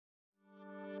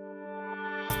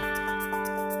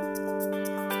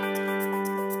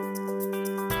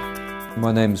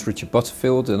My name is Richard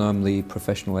Butterfield and I'm the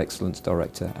Professional Excellence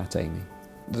Director at Amey.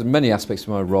 There are many aspects to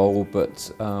my role, but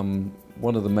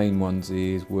one of the main ones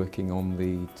is working on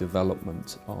the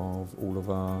development of all of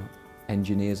our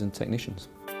engineers and technicians.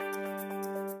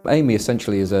 Amey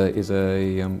essentially is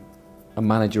a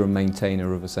manager and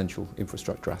maintainer of essential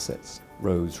infrastructure assets: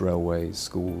 roads, railways,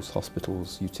 schools,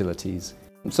 hospitals, utilities.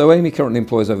 So Amey currently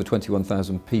employs over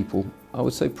 21,000 people. I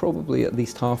would say probably at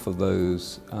least half of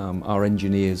those are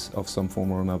engineers of some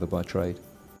form or another by trade.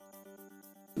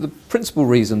 The principal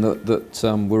reason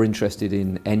that we're interested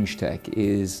in EngTech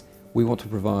is we want to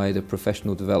provide a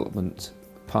professional development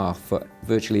path for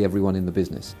virtually everyone in the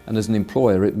business. And as an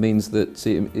employer, it means that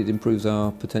it improves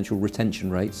our potential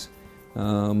retention rates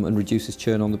and reduces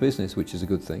churn on the business, which is a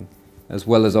good thing, as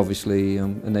well as obviously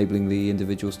enabling the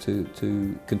individuals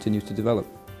to continue to develop.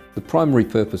 The primary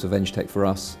purpose of EngTech for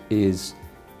us is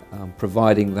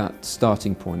providing that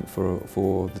starting point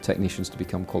for the technicians to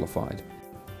become qualified.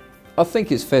 I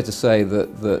think it's fair to say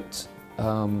that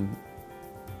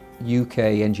UK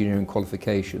engineering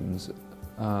qualifications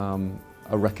are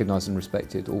recognised and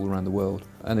respected all around the world,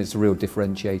 and it's a real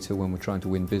differentiator when we're trying to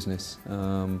win business,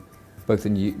 both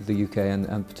in the UK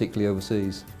and particularly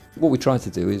overseas. What we try to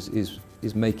do is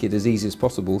make it as easy as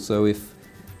possible, so if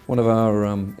one of our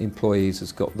employees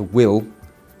has got the will,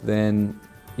 then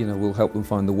we'll help them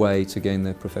find the way to gain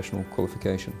their professional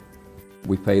qualification.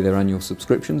 We pay their annual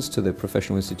subscriptions to their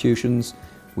professional institutions,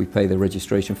 we pay their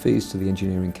registration fees to the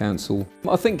Engineering Council.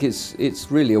 I think it's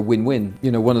really a win-win.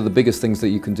 One of the biggest things that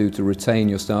you can do to retain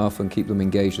your staff and keep them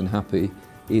engaged and happy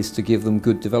is to give them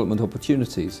good development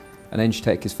opportunities. And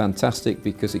EngTech is fantastic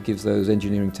because it gives those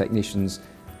engineering technicians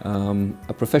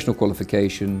a professional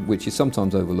qualification which is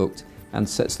sometimes overlooked and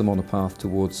sets them on a path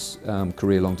towards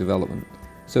career-long development.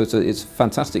 So it's a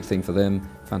fantastic thing for them,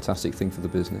 fantastic thing for the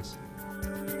business.